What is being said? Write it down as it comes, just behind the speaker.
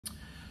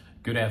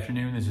Good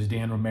afternoon, this is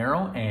Dan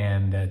Romero,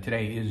 and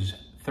today is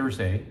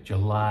Thursday,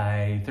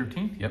 July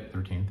 13th,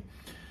 13th,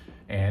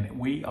 and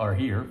we are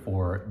here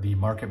for the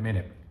Market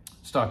Minute.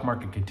 Stock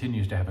market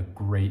continues to have a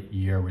great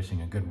year. We're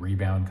seeing a good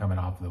rebound coming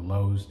off of the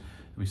lows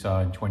that we saw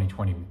in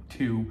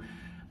 2022.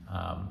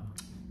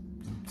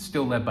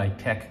 Still led by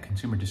tech,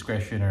 consumer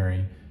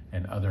discretionary,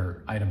 and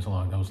other items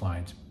along those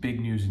lines. Big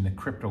news in the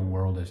crypto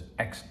world is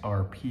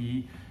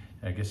XRP.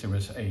 I guess there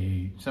was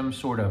some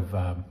sort of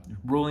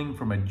ruling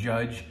from a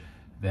judge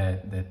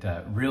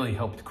that really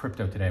helped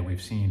crypto today.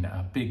 We've seen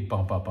a big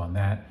bump up on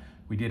that.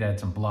 We did add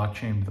some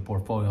blockchain to the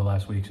portfolio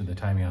last week, so the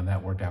timing on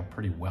that worked out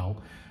pretty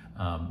well.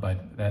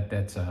 But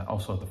that's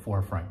also at the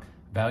forefront.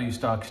 Value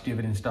stocks,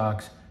 dividend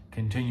stocks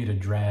continue to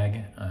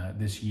drag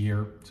this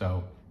year.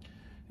 So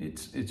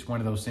it's one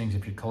of those things.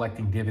 If you're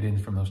collecting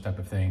dividends from those type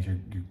of things,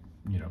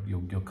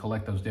 you'll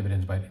collect those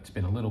dividends, but it's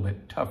been a little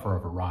bit tougher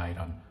of a ride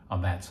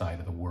on that side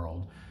of the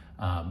world.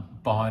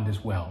 Bond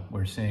as well.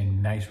 We're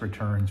seeing nice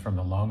returns from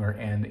the longer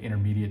and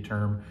intermediate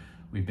term.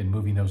 We've been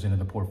moving those into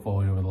the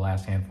portfolio over the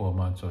last handful of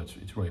months, so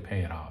it's really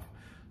paying off.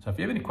 So if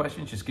you have any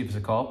questions, just give us a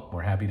call.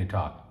 We're happy to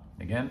talk.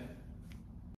 Again,